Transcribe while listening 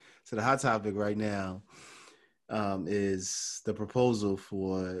So the hot topic right now is the proposal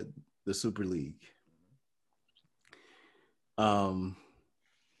for the Super League. By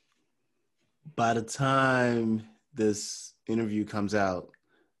the time this interview comes out,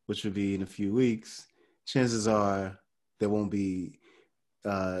 which will be in a few weeks, chances are there won't be.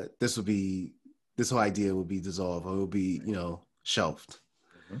 This whole idea will be dissolved, or it will be, shelved.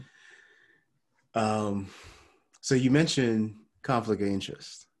 Mm-hmm. So you mentioned conflict of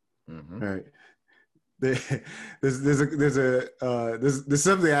interest, right? There's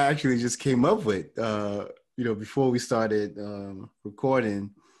something I actually just came up with, before we started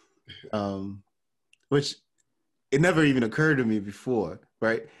recording, which it never even occurred to me before,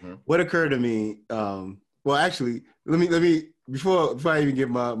 right? Mm-hmm. What occurred to me, well, actually, let me before I even give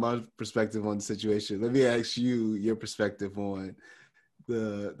my perspective on the situation, let me ask you your perspective on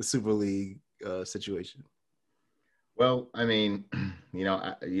the Super League situation. Well, I mean,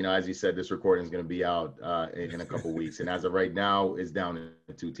 as you said, this recording is going to be out in a couple of weeks, and as of right now, it's down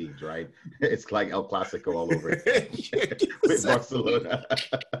to 2 teams, right? It's like El Clasico all over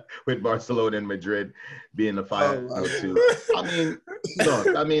with Barcelona and Madrid being the final two. I mean,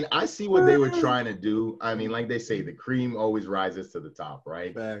 look, I see what they were trying to do. I mean, like they say, the cream always rises to the top,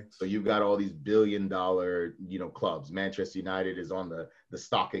 right? Facts. So you've got all these billion-dollar, clubs. Manchester United is on the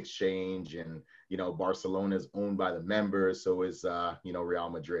stock exchange, and Barcelona is owned by the members, so is Real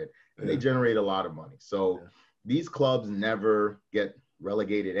Madrid. And they generate a lot of money. So these clubs never get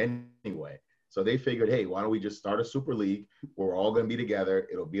relegated anyway. So they figured, hey, why don't we just start a Super League where we're all going to be together?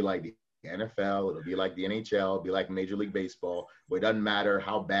 It'll be like the NFL, it'll be like the NHL, it'll be like Major League Baseball, where it doesn't matter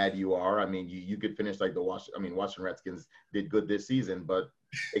how bad you are. I mean, you could finish like Washington Redskins did good this season, but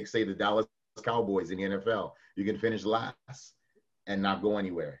like say the Dallas Cowboys in the NFL, you can finish last and not go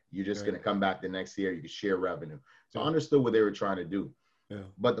anywhere. You're just going to come back the next year. You can share revenue. So I understood what they were trying to do. Yeah.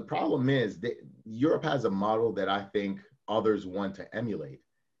 But the problem is Europe has a model that I think others want to emulate.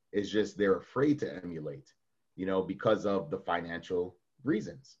 It's just they're afraid to emulate, because of the financial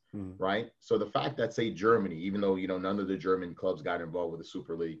reasons, right? So the fact that, say, Germany, even though, none of the German clubs got involved with the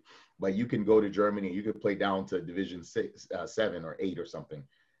Super League, but you can go to Germany, you could play down to Division 7 or 8 or something.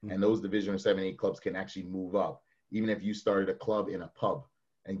 And those Division 7, 8 clubs can actually move up. Even if you started a club in a pub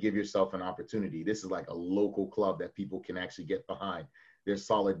and give yourself an opportunity, this is like a local club that people can actually get behind. There's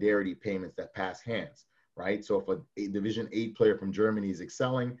solidarity payments that pass hands, right? So if a Division 8 player from Germany is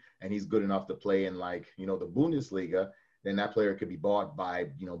excelling and he's good enough to play in the Bundesliga, then that player could be bought by,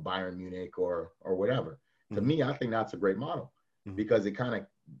 Bayern Munich or whatever. To me, I think that's a great model because it kind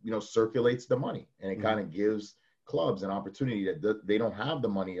of, circulates the money and it kind of gives clubs an opportunity that they don't have the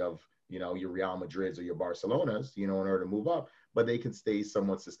money of, your Real Madrids or your Barcelonas, in order to move up, but they can stay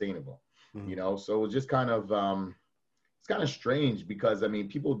somewhat sustainable, So it's just kind of, it's kind of strange because,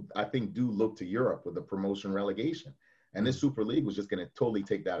 people, I think, do look to Europe with the promotion relegation. And this Super League was just going to totally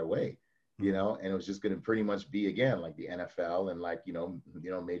take that away, and it was just going to pretty much be, again, like the NFL and like,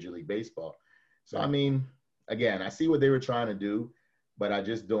 Major League Baseball. So, again, I see what they were trying to do, but I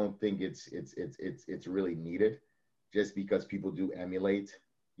just don't think it's really needed just because people do emulate,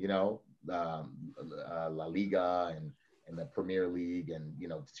 La Liga and the Premier League and,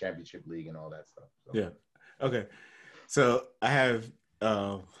 the Championship League and all that stuff. So. Yeah. Okay. So I have,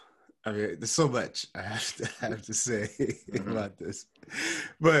 there's so much I have to say about this,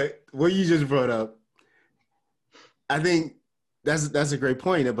 but what you just brought up, I think that's a great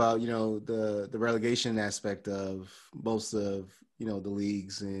point about, the relegation aspect of most of, the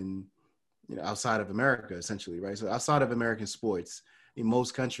leagues in, outside of America, essentially, right? So outside of American sports, in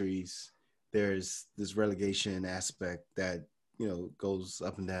most countries, there's this relegation aspect that, goes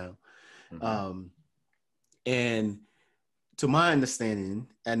up and down. And to my understanding,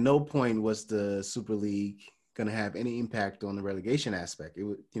 at no point was the Super League going to have any impact on the relegation aspect. It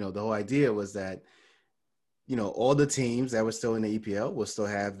would, the whole idea was that, all the teams that were still in the EPL will still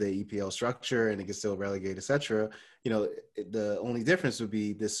have the EPL structure and it can still relegate, etc. The only difference would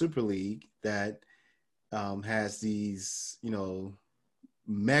be the Super League that has these,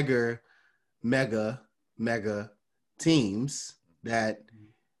 mega teams that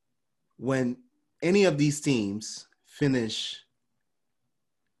when any of these teams finish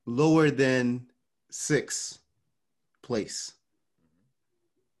lower than 6th place,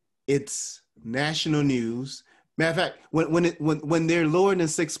 it's national news. Matter of fact, when they're lower than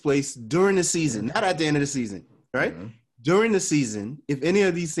 6th place during the season, not at the end of the season, right? During the season, if any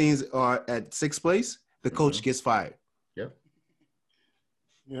of these teams are at 6th place, the coach gets fired. Yep.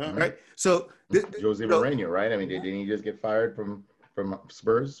 Yeah. Right. So Jose Mourinho, right? Didn't he just get fired from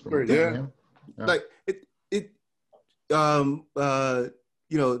Spurs? Yeah. Like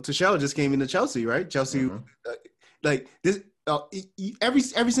Tuchel just came into Chelsea, right? Chelsea, like this,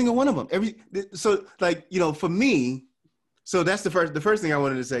 every single one of them. So like, for me, so that's the first thing I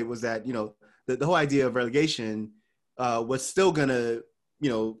wanted to say was that, the whole idea of relegation was still gonna,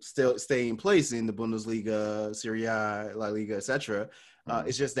 still stay in place in the Bundesliga, Serie A, La Liga, etc.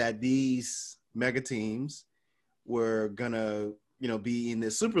 It's just that these mega teams were gonna, be in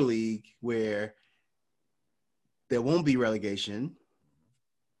the Super League where there won't be relegation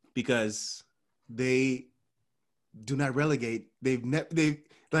because they do not relegate. They've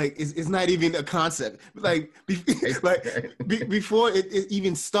like it's not even a concept. Like, before it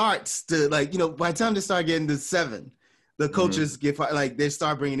even starts to, like, by the time they start getting to 7, the coaches get like they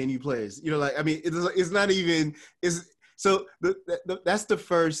start bringing in new players. Like, I mean, it's not even so that's the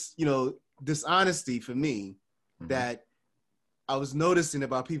first dishonesty for me that I was noticing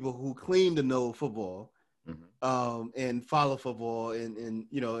about people who claim to know football and follow football and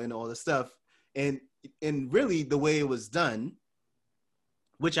and all this stuff, and really the way it was done,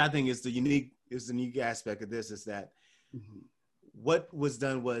 which I think is the unique aspect of this, is that what was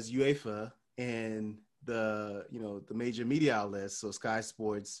done was UEFA and the the major media outlets, so Sky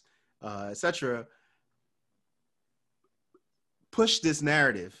Sports, etc., push this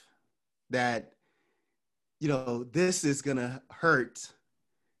narrative that this is gonna hurt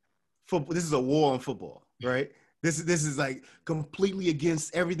football. This is a war on football, right? This is like completely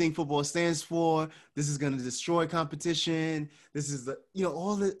against everything football stands for. This is going to destroy competition. This is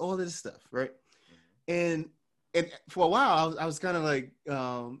all this stuff, right? And for a while, I was kind of like,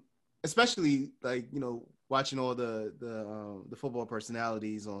 especially like watching all the football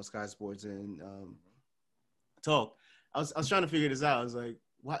personalities on Sky Sports and talk. I was trying to figure this out. I was like,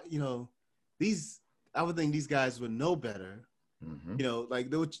 what I would think these guys would know better. Like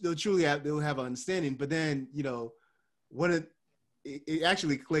they'll truly have an understanding. But then, it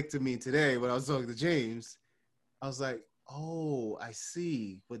actually clicked to me today when I was talking to James. I was like, oh, I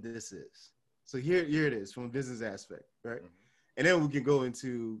see what this is. So here it is from a business aspect, right? And then we can go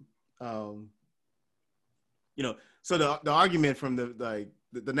into, so the argument from the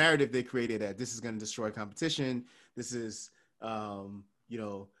narrative they created that this is going to destroy competition. This is,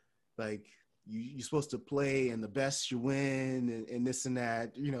 like, you're supposed to play and the best you win and this and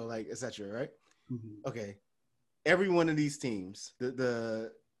that, like, et cetera, right? Okay. Every one of these teams,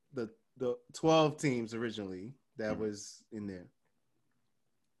 the 12 teams originally that was in there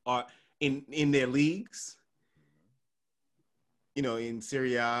are in their leagues, in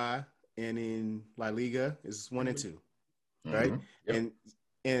Serie A and in La Liga is 1 and 2, right? Yep.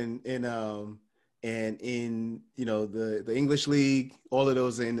 And in the English league, all of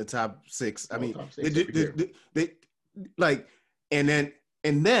those are in the top 6. I mean, they like, and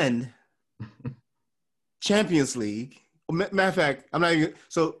then Champions League. Matter of fact, I'm not even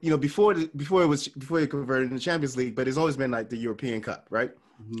so before it converted into Champions League, but it's always been like the European Cup, right?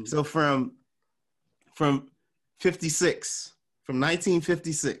 So from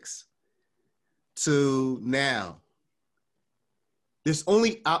 1956 to now, there's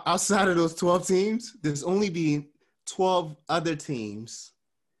only outside of those 12 teams, there's only been 12 other teams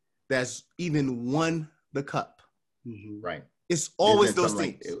that's even won the cup. Right. It's always those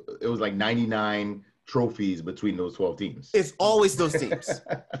teams. It was like 99 trophies between those 12 teams. It's always those teams.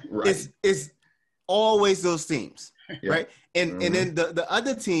 Right. It's always those teams. Yep. Right. And then the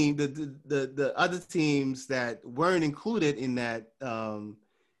other team, the other teams that weren't included in that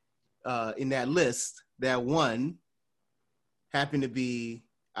list that won happened to be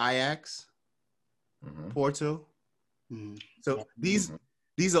Ajax, Porto. So these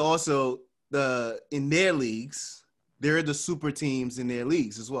are also in their leagues. They're the super teams in their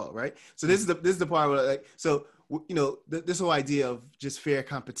leagues as well, right? So this is the part where, like, so this whole idea of just fair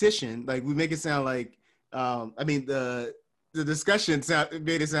competition, like, we make it sound like, I mean, the discussion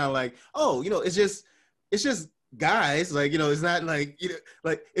made it sound like, oh, it's just guys, like, it's not like,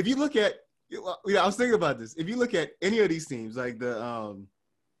 like, if you look at, I was thinking about this. If you look at any of these teams, like you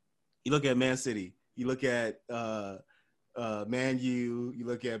look at Man City, you look at Man U, you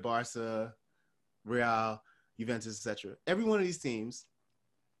look at Barca, Real, Juventus, etc. Every one of these teams,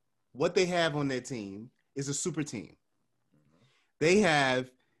 what they have on their team is a super team. They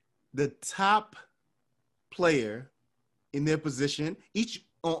have the top player in their position.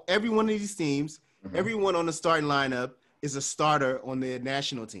 Every one of these teams, everyone on the starting lineup is a starter on their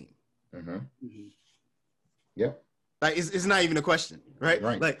national team. Yeah. Like, it's not even a question, right?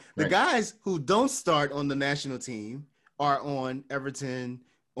 Like, the guys who don't start on the national team are on Everton,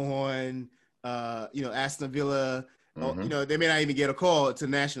 on Aston Villa, or, they may not even get a call to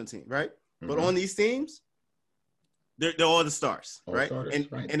the national team, right? But on these teams, they're all the stars, All right? starters,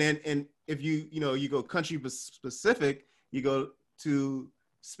 And right. and if you go country specific, you go to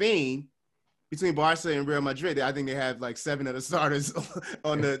Spain. Between Barca and Real Madrid, I think they have like 7 of the starters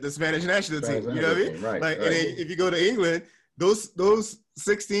on the Spanish national team. You know what I mean? Right, Like, right. and then if you go to England, those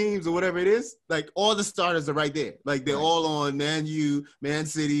 6 teams or whatever it is, like all the starters are right there. Like they're Right. all on Man U, Man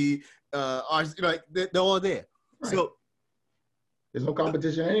City, like they're all there. Right. So there's no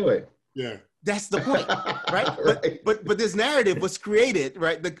competition anyway. Yeah, that's the point, right? Right. But this narrative was created,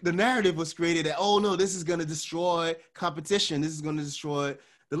 right? The narrative was created that, oh no, this is going to destroy competition. This is going to destroy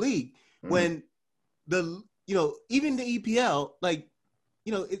the league. When even the EPL, like,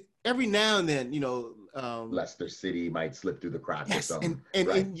 every now and then, Leicester City might slip through the cracks or something.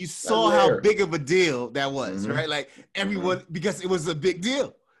 And you saw how big of a deal that was, right? Like everyone, because it was a big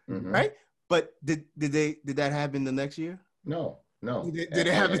deal, right? But did that happen the next year? No. Did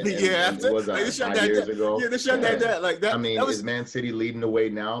it happen the year after? It was like, 5 years ago. Yeah, they shut that down. Like that. I mean, is Man City leading the way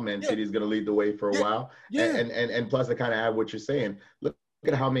now? Man City is going to lead the way for a while. Yeah. And plus, I kind of add what you're saying. Look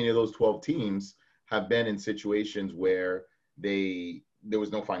at how many of those 12 teams have been in situations where there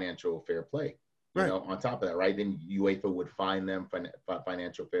was no financial fair play. You know, on top of that, right? Then UEFA would fine them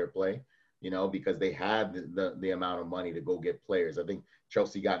financial fair play, because they had the amount of money to go get players. I think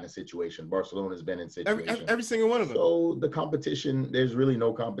Chelsea got in a situation. Barcelona's been in situations. Every single one of them. So the competition, there's really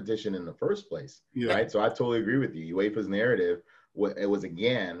no competition in the first place, right? So I totally agree with you. UEFA's narrative, it was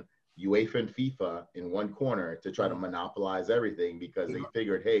again, UEFA and FIFA in one corner to try to monopolize everything because they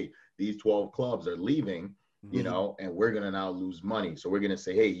figured, hey, these 12 clubs are leaving, and we're going to now lose money. So we're going to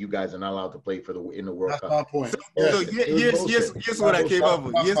say, hey, you guys are not allowed to play in the World Cup. That's my point. So here's what I came up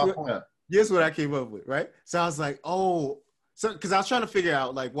with. Here's what I came up with, right? So I was like, because I was trying to figure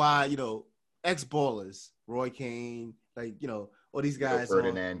out, like, why, ex-ballers, Roy Kane, like, all these guys.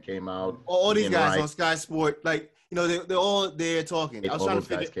 Ferdinand came out. All these guys on Sky Sport, like, they're all there talking. I was trying to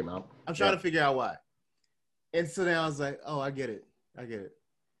figure. Came out. I'm trying to figure out why. And so then I was like, oh, I get it.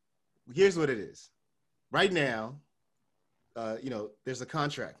 Here's what it is. Right now, there's a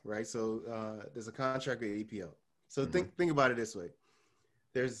contract, right? So there's a contract with EPL. So think about it this way.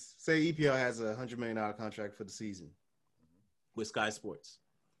 Say EPL has a $100 million contract for the season with Sky Sports.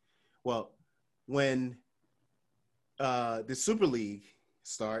 Well, when the Super League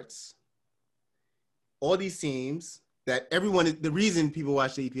starts, all these teams that the reason people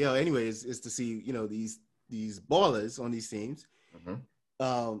watch the EPL anyway is to see, these ballers on these teams.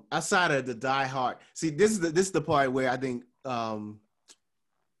 Outside of the diehard. See, this is the part where I think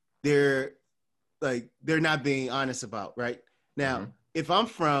they're not being honest about, right? Now, if I'm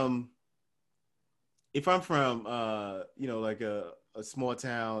from like a small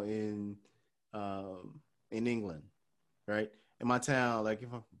town in England, right? In my town, like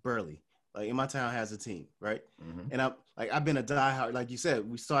if I'm Burley, like in my town has a team, right? And I've been a diehard, like you said,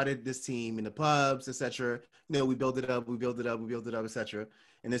 we started this team in the pubs, etc. We built it up, etc.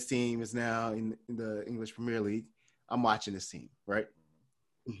 And this team is now in the English Premier League. I'm watching this team, right?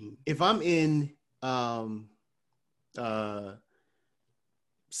 If I'm in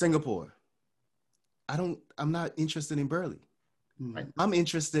Singapore, I'm not interested in Burley. Right. I'm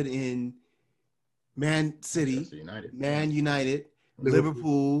interested in Man City, Man United,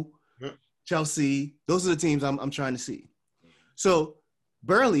 Liverpool, Chelsea. Those are the teams I'm trying to see. So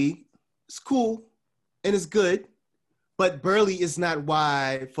Burley is cool and it's good, but Burley is not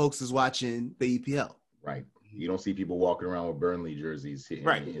why folks is watching the EPL. Right. You don't see people walking around with Burnley jerseys.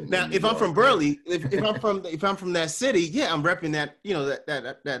 Now, if I'm from Burley, if I'm from that city, yeah, I'm repping that,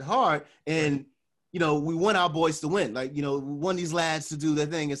 that hard. And, we want our boys to win. Like, we want these lads to do their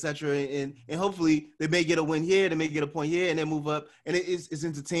thing, etc. And hopefully they may get a win here, they may get a point here, and then move up. And it's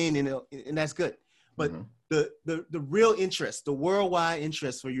entertaining, and that's good. But the real interest, the worldwide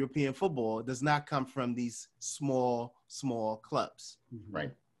interest for European football does not come from these small clubs.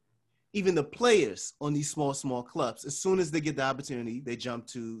 Right. Even the players on these small clubs, as soon as they get the opportunity, they jump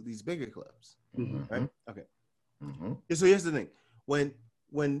to these bigger clubs. Right? Okay. So here's the thing.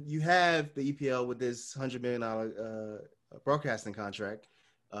 When you have the EPL with this $100 million broadcasting contract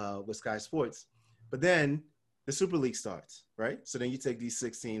with Sky Sports, but then the Super League starts, right? So then you take these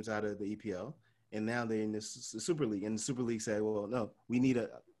 6 teams out of the EPL, and now they're in the Super League. And the Super League said, well, no, we need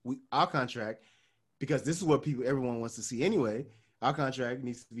our contract, because this is what everyone wants to see anyway. Our contract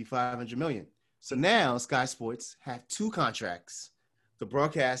needs to be $500 million. So now Sky Sports have 2 contracts to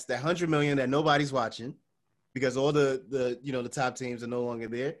broadcast that $100 million that nobody's watching, because all the top teams are no longer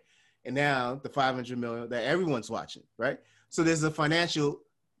there, and now the $500 million that everyone's watching, right? So there's a financial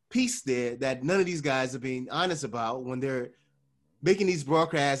piece there that none of these guys are being honest about when they're making these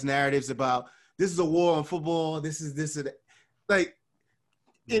broadcast narratives about this is a war on football. This is this and that. Like,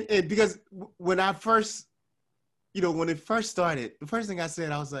 and because when I first, when it first started, the first thing I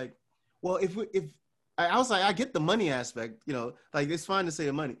said, I was like, well, I was like, I get the money aspect, like it's fine to say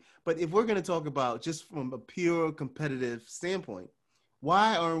the money, but if we're going to talk about just from a pure competitive standpoint,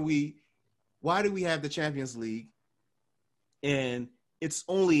 why do we have the Champions League and it's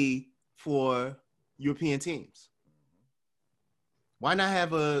only for European teams? Why not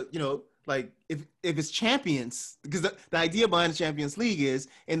have like if it's champions, because the idea behind the Champions League is,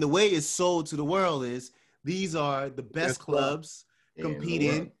 and the way it's sold to the world is, these are the best clubs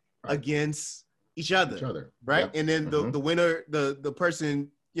competing against each other, right? Yep. And then the winner, the person,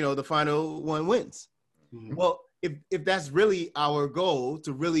 the final one wins. Mm-hmm. Well, if that's really our goal,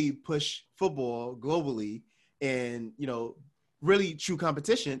 to really push football globally and, really true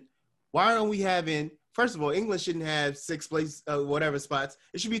competition, why aren't we having, first of all, England shouldn't have 6 place, whatever spots.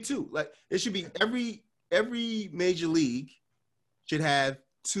 It should be 2. Like, it should be every major league should have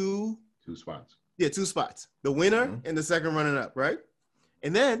two spots. Yeah, 2 spots. The winner and the second runner up, right?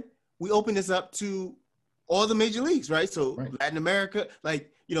 And then we open this up to all the major leagues, right? So Latin America,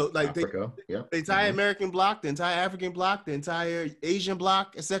 like, like Africa, the entire American block, the entire African block, the entire Asian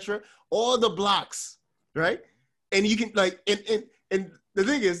block, etc. All the blocks, right? And you can and the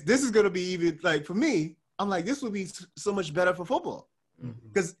thing is, this is going to be even, like, for me, I'm like, this would be so much better for football.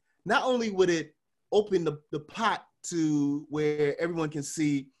 Because not only would it open the pot to where everyone can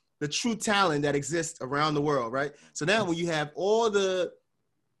see the true talent that exists around the world, right? So now when you have all the,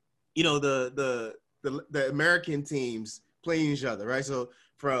 the American teams playing each other, right? So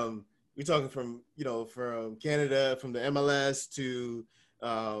we're talking from Canada, from the MLS to,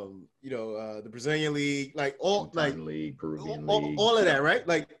 the Brazilian league, like league, Peruvian league, all of that, right?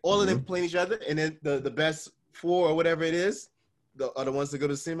 Like all of them playing each other, and then the best 4 or whatever it is, are the ones that go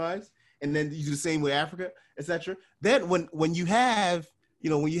to the semis, and then you do the same with Africa, etc. Then when you have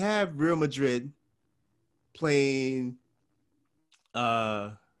Real Madrid playing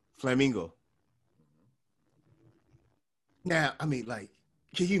Flamengo. Now, I mean, like,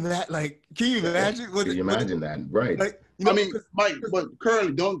 can you imagine? Can you imagine that? Right. Like, Mike, but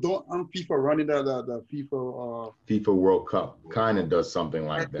currently, don't FIFA running the FIFA World Cup kind of does something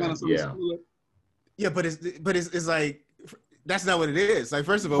like that. Yeah. Yeah, but it's like, that's not what it is. Like,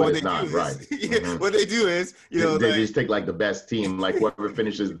 first of all, what they do is, they just take like the best team, like whoever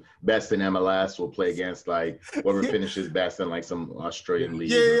finishes best in MLS will play against like whoever finishes best in like some Australian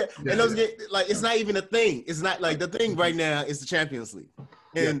league. Yeah. And those it's not even a thing. It's not like, the thing right now is the Champions League,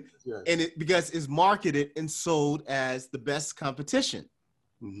 and it, because it's marketed and sold as the best competition,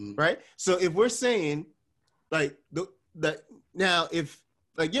 right? So if we're saying like now, if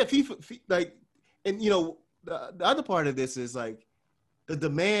like FIFA like, and the other part of this is like the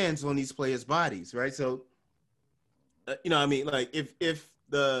demands on these players' bodies, right? So, like if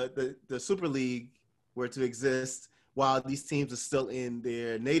the Super League were to exist while these teams are still in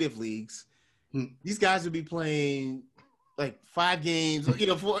their native leagues, these guys would be playing like 5 games,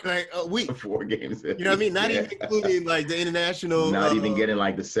 for like a week. 4 games. You know what I mean? Not even including like the international. Not even getting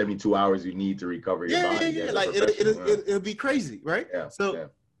like the 72 hours you need to recover your body. Yeah. Like it'll be crazy, right? Yeah.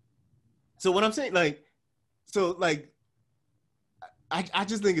 So what I'm saying, like. So like, I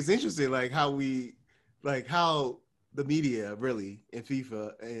just think it's interesting, like how the media really in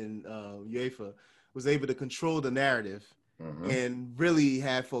FIFA and UEFA was able to control the narrative and really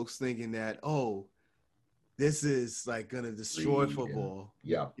have folks thinking that, oh, this is like gonna destroy football.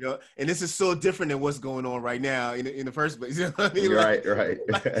 Yeah. And this is so different than what's going on right now in the first place. You know what I mean? Right.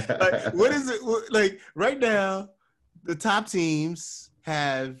 Like, what is it like right now? The top teams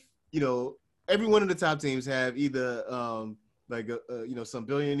have, every one of the top teams have either some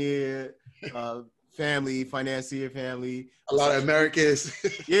billionaire financier family, a lot of Americans,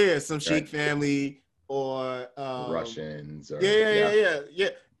 some sheik family, or Russians, or and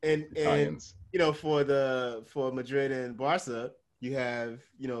Italians. For Madrid and Barca, you have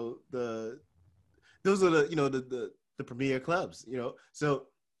those are the premier clubs, so.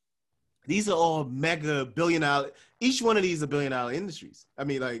 These are all mega $billion. Each one of these are $1 billion industries. I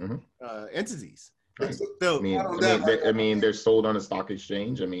mean, like entities. Right. So I mean, they're sold on a stock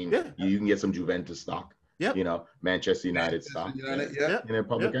exchange. I mean, you can get some Juventus stock. Yeah. Manchester United stock. And they're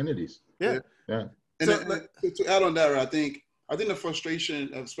public entities. Yeah. And so, to add on that, I think the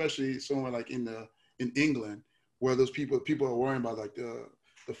frustration, especially somewhere like in England, where those people are worrying about like the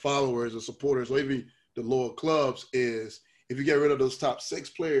followers, the supporters, or even the lower clubs, is if you get rid of those top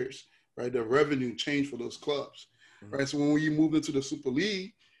 6 players. Right, the revenue changed for those clubs, right? So when you move into the Super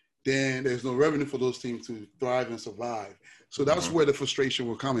League, then there's no revenue for those teams to thrive and survive. So that's where the frustration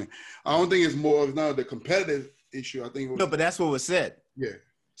will come in. I don't think it's more of now the competitive issue. I think it was, no, but that's what was said. yeah.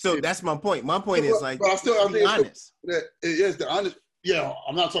 So that's my point. My point is like, but I think be honest. Yes, the honest. Yeah,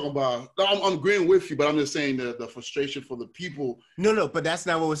 I'm not talking about. I'm agreeing with you, but I'm just saying the frustration for the people. No, but that's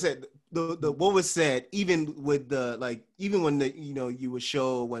not what was said. The what was said, even with the like, even when the you would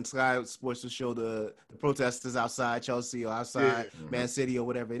show when Sky Sports would show the protesters outside Chelsea or outside Man City or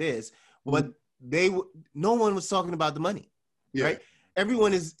whatever it is, but no one was talking about the money, right?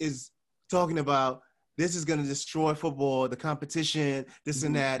 Everyone is talking about this is going to destroy football, the competition, this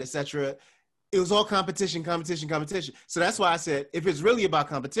and that, etc. It was all competition. So that's why I said, if it's really about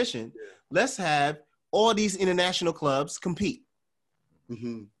competition, let's have all these international clubs compete.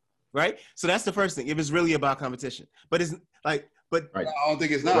 Right? So that's the first thing. If it's really about competition. But it's like, right. I don't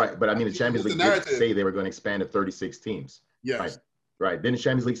think it's not. Right. But I mean, the Champions League did say they were going to expand to 36 teams. Yes. Right. Didn't the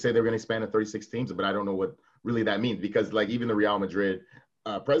Champions League say they were going to expand to 36 teams? But I don't know what really that means, because like even the Real Madrid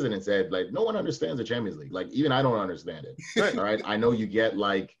president said, like, no one understands the Champions League. Like, even I don't understand it. Right. All right. I know you get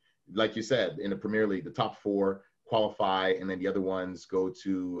like you said, in the Premier League, the top 4 qualify, and then the other ones go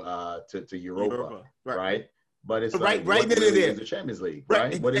to Europa. Right? But it's like, what really is the Champions League,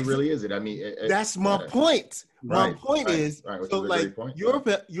 right? What it really is it? I mean, that's my point. My point is, so like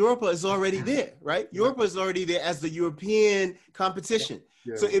Europa is already there, right? Europa is already there as the European competition.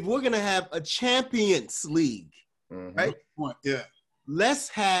 So if we're gonna have a Champions League, right? Let's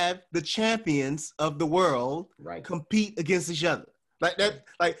have the champions of the world compete against each other. Like that,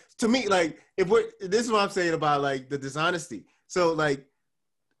 like to me, like this is what I'm saying about like the dishonesty. So like,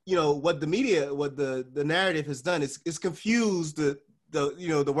 what the media, what the narrative has done is confused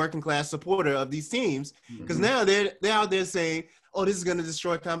the working class supporter of these teams, because now they're out there saying, oh, this is going to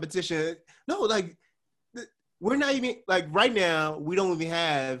destroy competition. No, like we're not even, like right now we don't even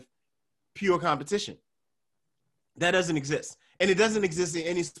have pure competition. That doesn't exist, and it doesn't exist in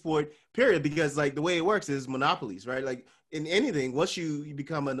any sport, period, because like the way it works is monopolies, right? Like in anything, once you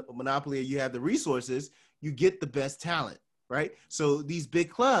become a monopoly and you have the resources, you get the best talent. Right? So these big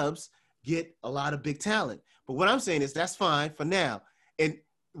clubs get a lot of big talent. But what I'm saying is that's fine for now. And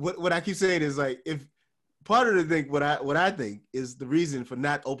what I keep saying is like, if part of the thing, what I think is the reason for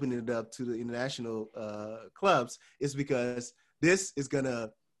not opening it up to the international clubs is because this is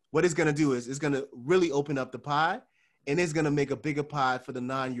what it's gonna do is it's gonna really open up the pie, and it's gonna make a bigger pie for the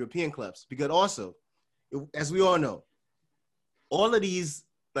non-European clubs. Because also, as we all know, all of these,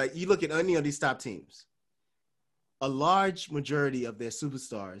 like you look at any of these top teams, a large majority of their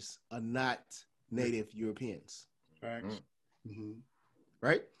superstars are not native Europeans.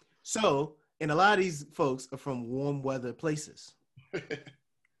 Right? So, and a lot of these folks are from warm weather places.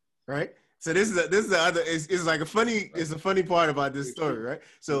 Right? So this is the other, it's like it's a funny part about this story, right?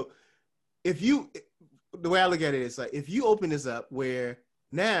 So the way I look at it is like, if you open this up where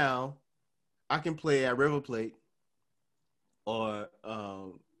now I can play at River Plate or, I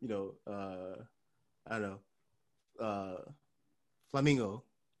don't know, Flamingo,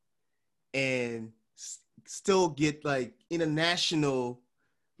 and still get like international,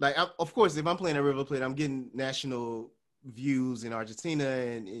 like of course if I'm playing at River Plate, I'm getting national views in Argentina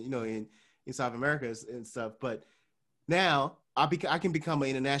and in South America and stuff. But now I can become an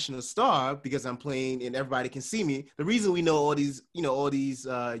international star because I'm playing and everybody can see me. The reason we know all these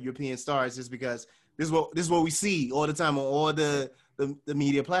European stars is because this is what we see all the time on all the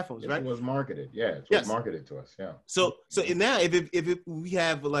media platforms, right? It was marketed. Yeah, it was marketed to us. Yeah. So now if we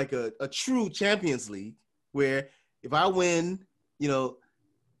have like a true Champions League where if I win,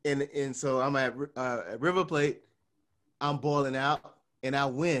 and so I'm at River Plate, I'm balling out and I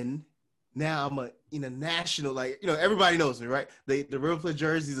win. Now I'm a international, like everybody knows me, right? The River Plate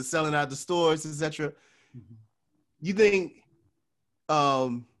jerseys are selling out the stores, etc. You think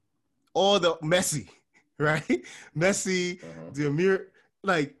all the Messi, right? Messi, Demir,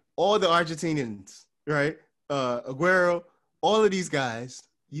 like all the Argentinians, right? Aguero, all of these guys,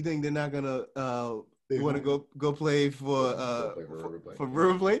 you think they're not gonna want to go play for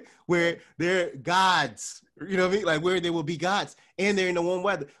River Plate, where they're gods, you know what I mean? Like where they will be gods, and they're in the warm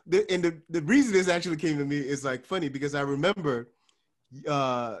weather. And the reason this actually came to me is like funny because I remember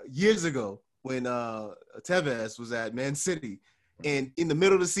years ago when Tevez was at Man City. And in the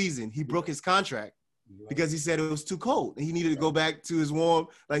middle of the season, he broke his contract because he said it was too cold and he needed to go back to his warm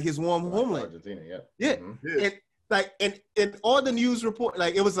homeland. Argentina, yeah. And all the news report,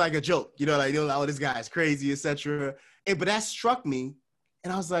 like it was like a joke, like oh, this guy's crazy, etc. But that struck me,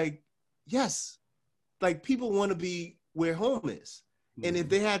 and I was like, yes, like people want to be where home is, and if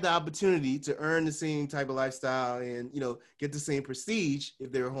they had the opportunity to earn the same type of lifestyle and get the same prestige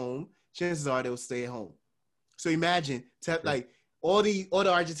if they're home, chances are they'll stay at home. So imagine like all the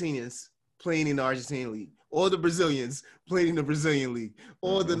Argentinians playing in the Argentine league, all the Brazilians playing in the Brazilian league,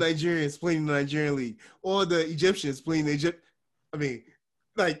 all the Nigerians playing in the Nigerian league, all the Egyptians playing in the Egypt. I mean,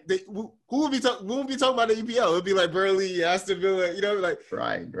 like who would be talking about the EPL? It would be like Burnley, Aston Villa, you know, like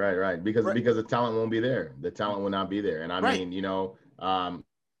right. Because the talent won't be there. The talent will not be there. And I mean, you know,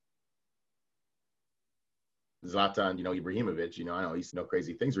 Zlatan, you know, Ibrahimovic, you know, I know he's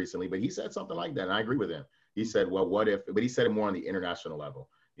crazy things recently, but he said something like that, and I agree with him. He said, well, what if, but he said it more on the international level.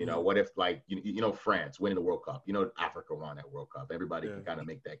 You know, what if, like, you know, France winning the World Cup, you know, Africa won that World Cup. Everybody can kind of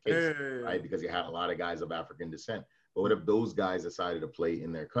make that case, right? Because you had a lot of guys of African descent. But what if those guys decided to play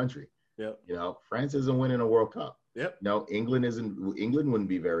in their country? You know, France isn't winning a World Cup. No, England wouldn't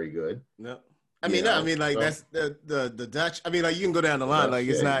be very good. I mean, like, so, that's the Dutch. I mean, like, you can go down the line. Like,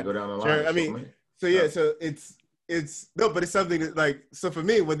 it's not. Go down the line. Sure, I mean, so it's no, but it's something that, like, so for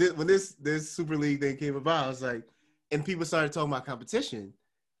me, when this Super League thing came about, I was like, and people started talking about competition,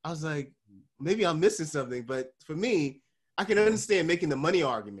 I was like, maybe I'm missing something. But for me, I can understand making the money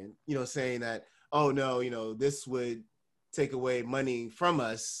argument, you know, saying that, oh no, you know, this would take away money from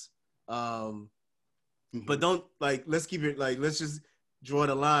us. But don't, like, let's keep it, like, let's just draw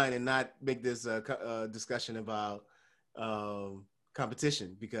the line and not make this discussion about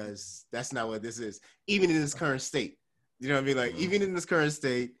competition, because that's not what this is. Even in this current state, you know what I mean? Like, even in this current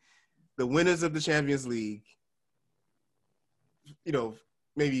state, the winners of the Champions League, you know,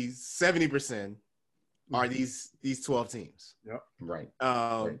 maybe 70% are these 12 teams. Right.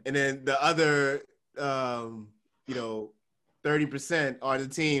 And then the other, you know, 30% are the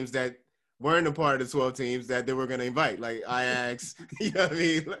teams that weren't a part of the 12 teams that they were going to invite, like Ajax, you know what I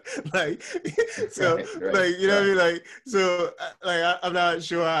mean? Like, so, like, you know what I mean? Like, so, like, I'm not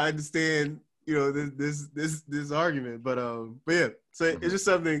sure I understand, you know, this argument, but yeah, so it's just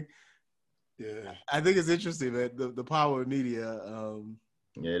something. Yeah, I think it's interesting, man. The power of media.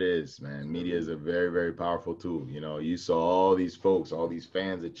 It is, man. Media is a very, very powerful tool. You know, you saw all these folks, all these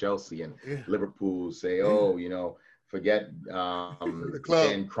fans at Chelsea and Liverpool say, "Oh, you know, forget Dan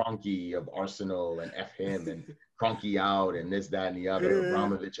Kroenke of Arsenal and F him and Kroenke out and this, that, and the other,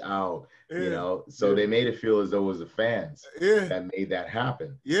 Abramovich out." You know, so they made it feel as though it was the fans that made that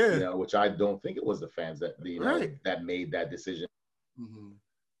happen. You know, which I don't think it was the fans that that made that decision.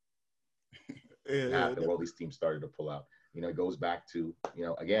 After all these teams started to pull out, you know, it goes back to, you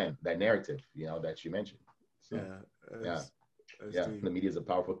know, again, that narrative, you know, that you mentioned. So, the media is a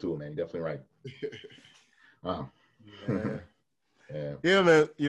powerful tool, man. You're definitely right. Yeah, man.